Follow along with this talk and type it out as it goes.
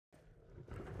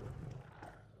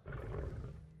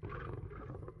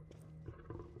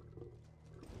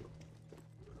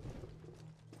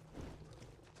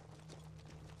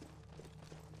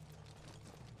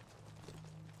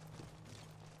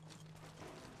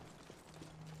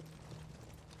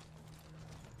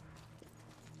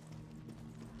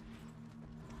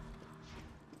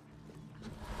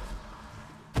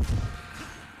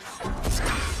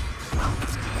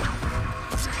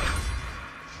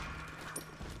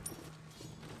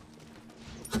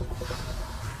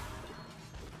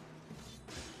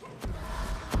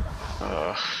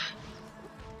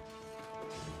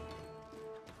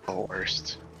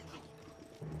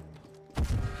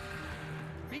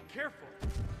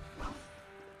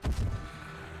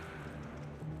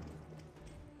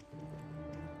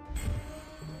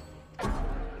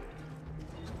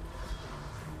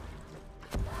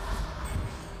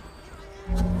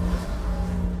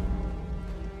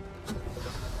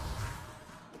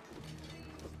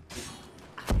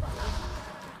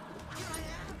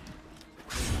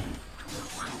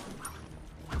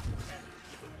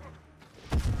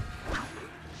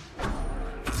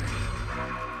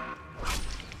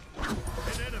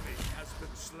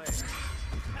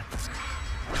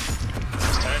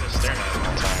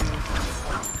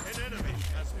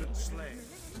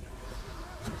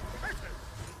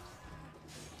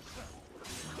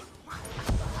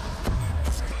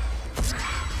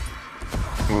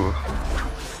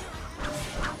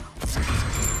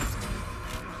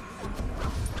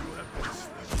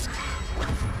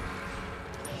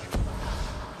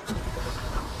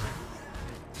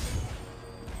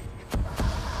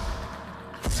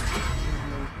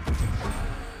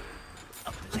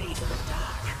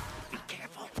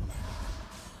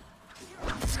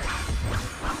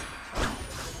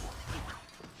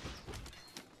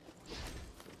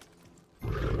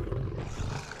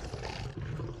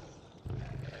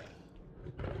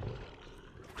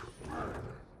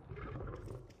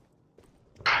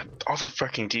All the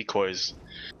fucking decoys.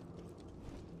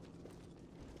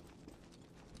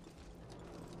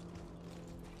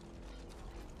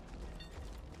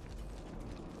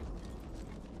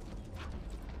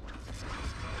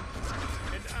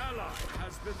 An ally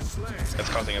has been slain. That's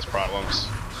causing us problems.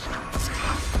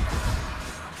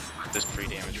 There's free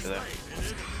damage for that.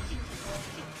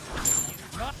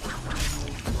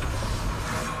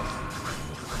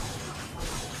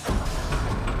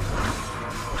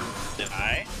 Did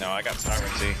I? No, I got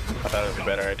sovereignty. I thought it was a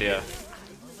better idea.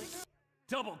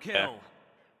 Double kill. Yeah.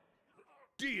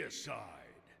 Deicide.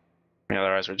 I mean,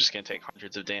 otherwise we're just gonna take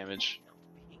hundreds of damage.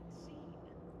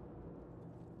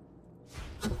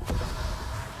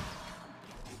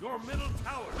 Your middle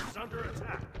tower is under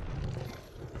attack.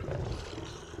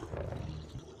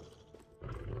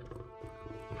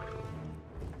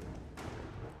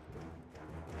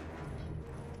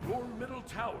 Your middle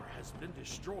tower has been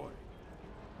destroyed.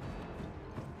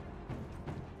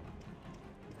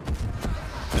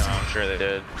 No, I'm sure they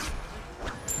did.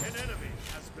 An enemy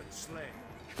has been slain.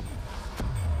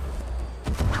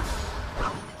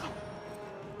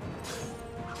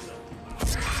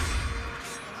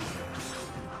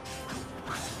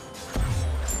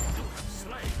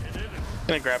 I'm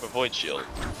gonna grab a void shield.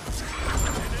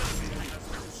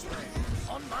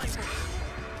 On my way.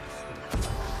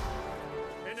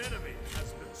 An enemy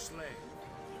has been slain.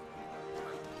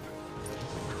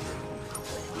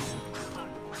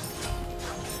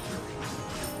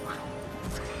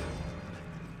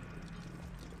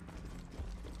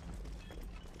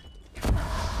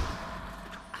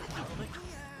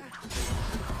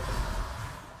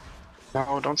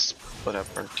 No, don't split up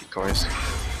our decoys.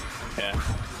 Yeah.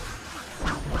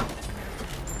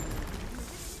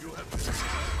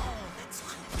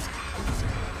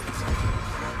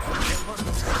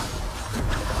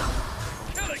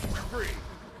 Killing spree.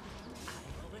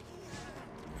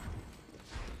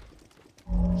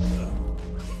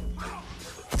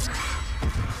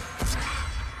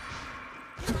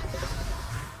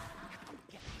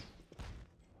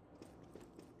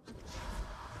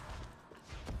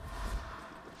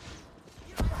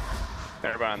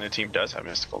 Everybody on the team does have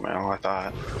mystical mail, I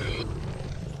thought.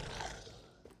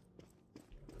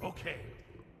 Okay.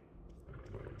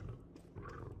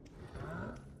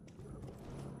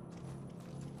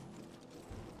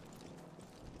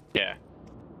 Yeah.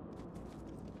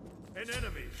 An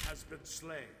enemy has been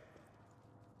slain.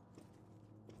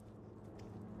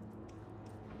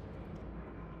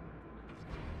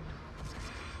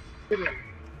 Yeah.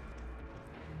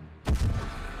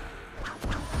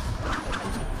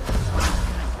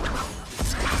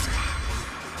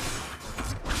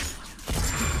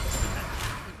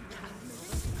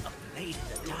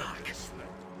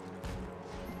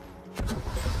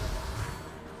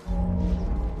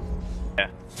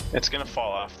 It's gonna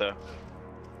fall off though.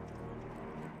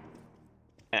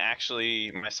 And actually,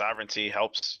 my sovereignty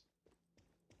helps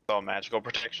with all magical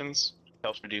protections.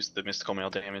 Helps reduce the mystical mail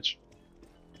damage.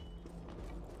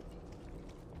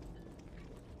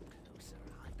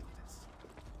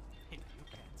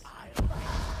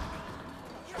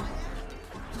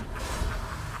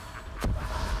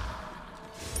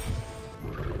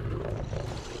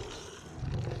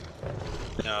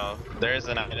 No, there is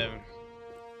an item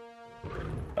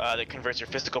that converts your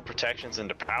physical protections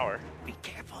into power. Be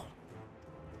careful.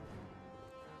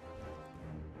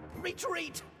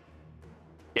 Retreat.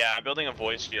 Yeah, I'm building a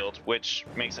voice shield, which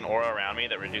makes an aura around me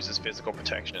that reduces physical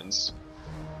protections.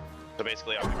 So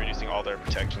basically, I'll be reducing all their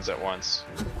protections at once.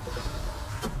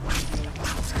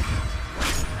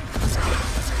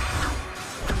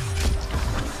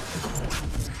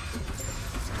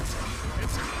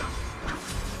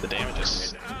 The damage is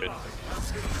stupid.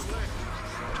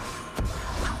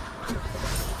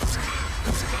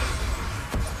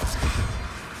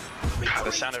 God,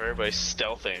 the sound of everybody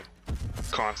stealthing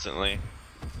constantly.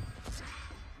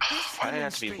 Why did it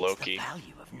have to be Loki? The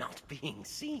value of not being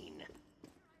seen.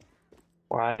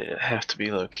 Why did it have to be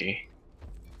Loki?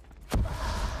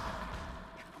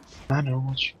 I know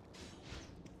what you...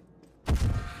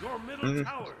 Your middle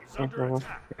tower is under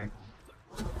attack.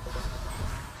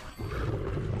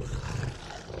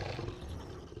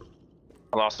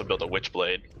 I'll also build a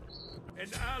Witchblade. An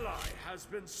ally has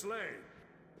been slain.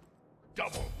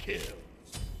 Double kill.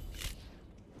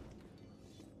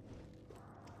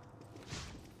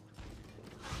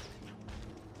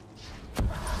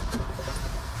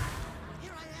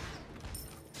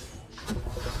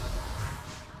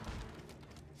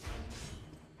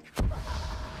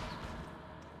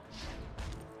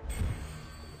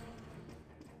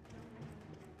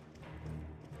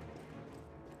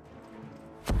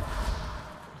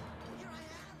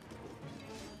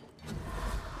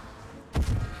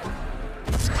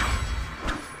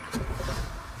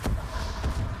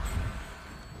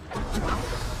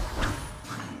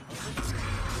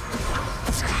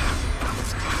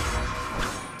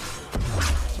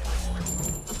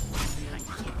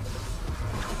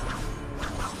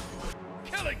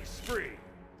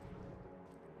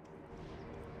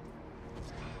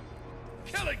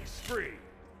 Killing spree!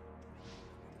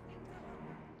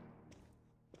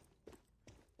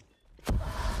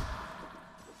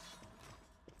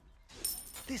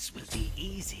 This will be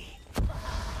easy.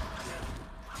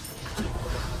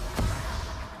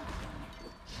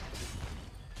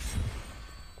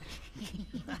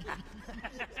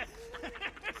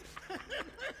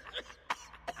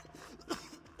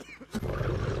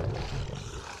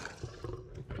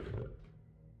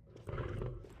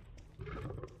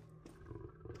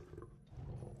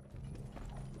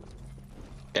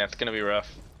 Yeah, it's gonna be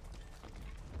rough.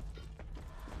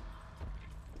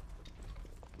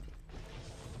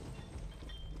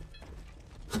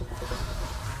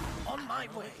 On my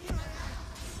way.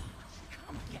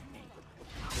 Come get me.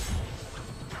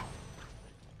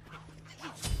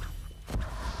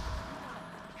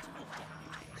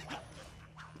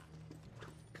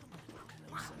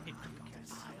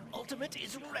 Ultimate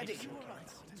is ready.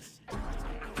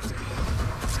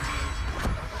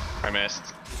 I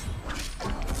missed.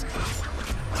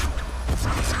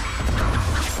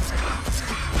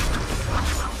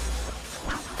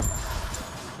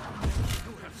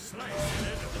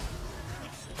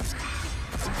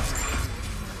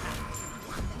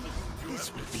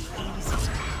 This will be easy.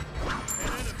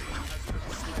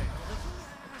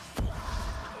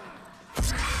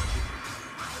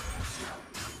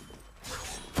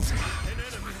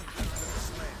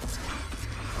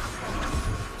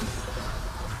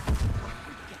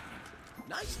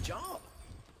 Nice job.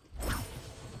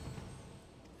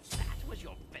 That was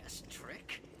your best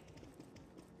trick.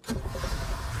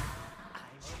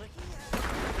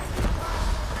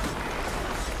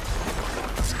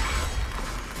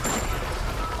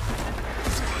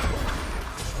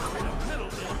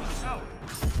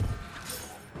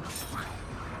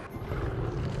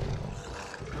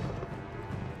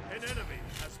 An enemy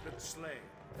has been slain.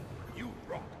 You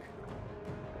rock.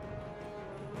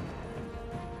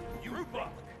 You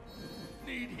rock.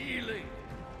 Need healing.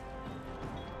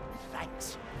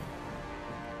 Thanks.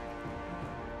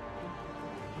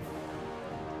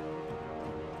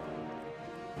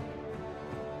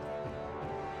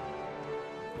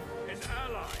 An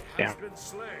ally has Yeah. been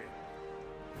slain.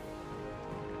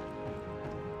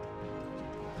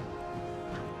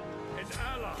 An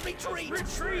ally. Retreat!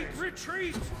 Retreat!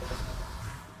 Retreat!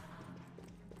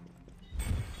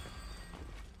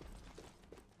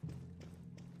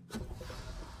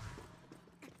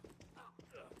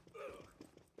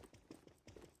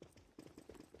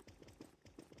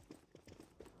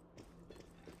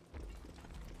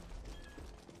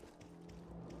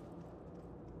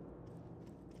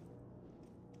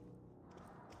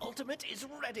 Ultimate is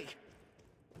ready.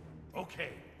 Okay.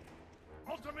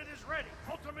 Ultimate is ready.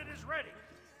 Ultimate is ready.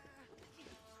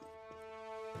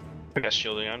 I guess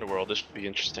shielding Underworld, this would be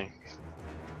interesting.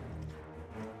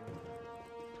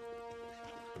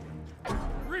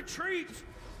 Retreat!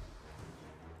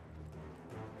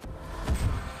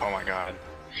 Oh my god.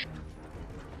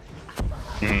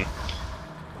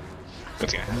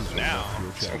 What's gonna happen now?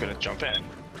 So I'm gonna jump in.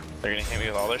 They're gonna hit me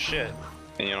with all their shit.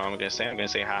 And you know what I'm gonna say? I'm gonna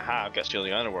say, haha, I've got Shield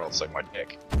the Underworld, suck my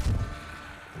dick.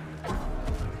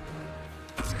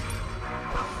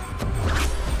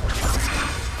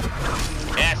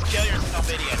 Yes, kill yourself,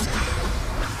 idiot!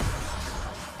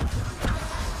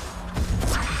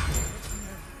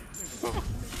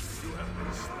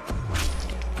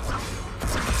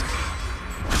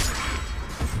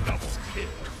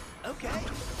 Okay.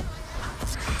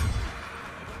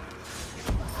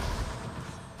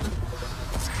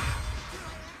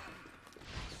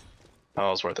 Oh,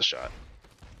 it was worth a shot.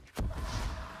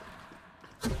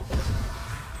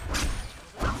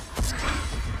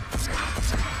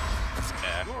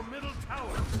 Yeah. Your middle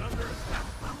tower is under attack.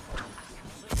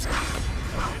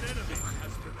 An enemy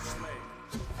has been slain.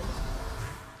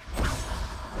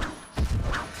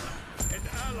 An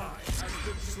ally has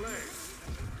been slain.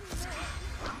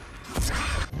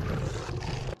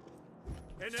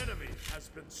 An enemy has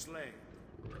been slain.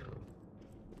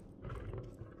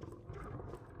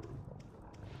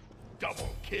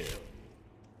 Double kill.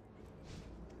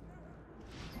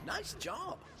 Nice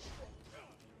job.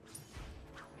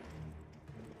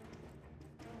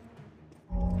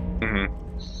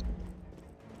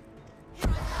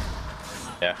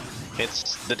 Yeah.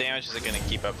 It's the damage isn't gonna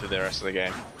keep up through the rest of the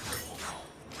game.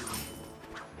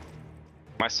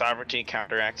 My sovereignty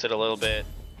counteracts it a little bit.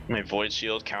 My void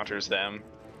shield counters them.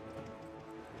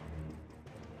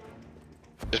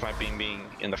 Just my being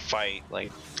in the fight,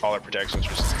 like all our protections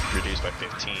just reduced by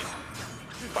 15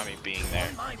 by me being there.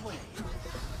 On my way.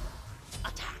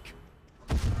 Attack.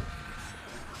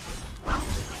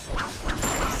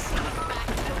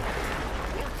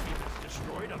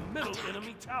 Destroyed a middle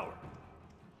enemy tower.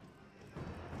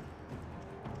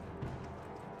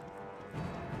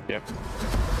 Yep.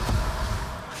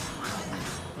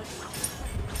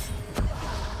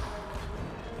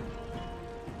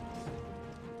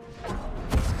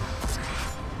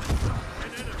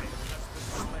 An enemy has been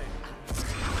slain.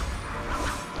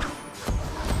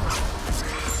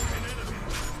 An enemy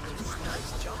has been slain.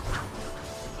 Nice job.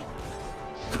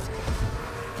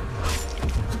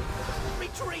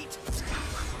 Retreat.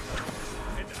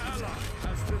 An ally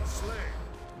has been slain.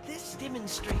 This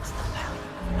demonstrates the value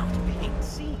of not being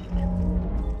seen.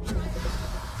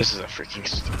 This is a freaking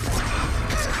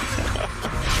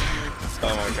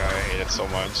oh my god, I hate it so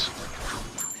much.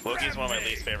 Loki's one of my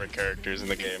least favorite characters in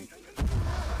the game.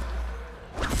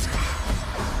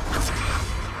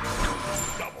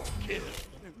 Double kill.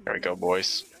 There we go,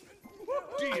 boys.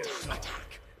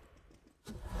 Attack.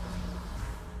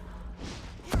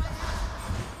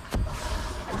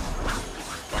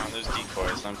 Come on, there's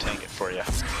decoys, I'm tanking it for you.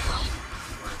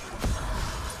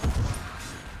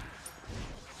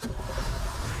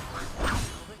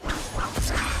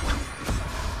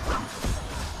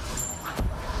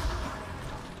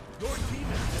 Your team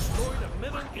has destroyed a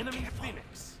middle enemy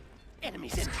phoenix.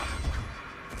 Enemies incoming.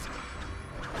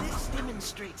 This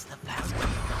demonstrates the value of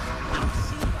not being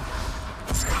seen.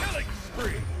 Killing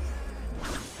spree.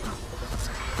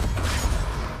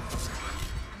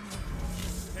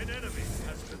 An enemy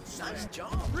has been slain. Nice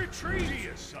job. Retreat.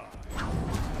 Deicide.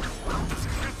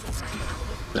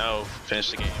 No, finish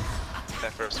the game.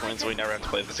 That first win so we never have to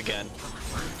play this again.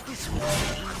 This will be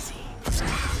easy.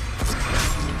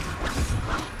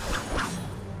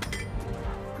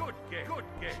 Good game. Good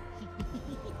game.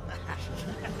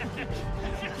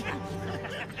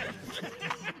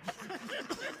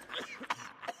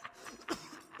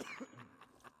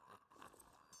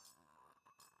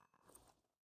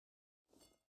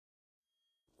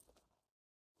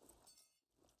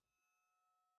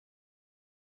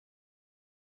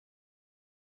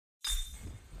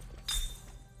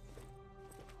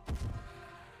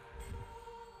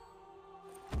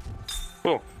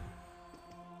 Cool.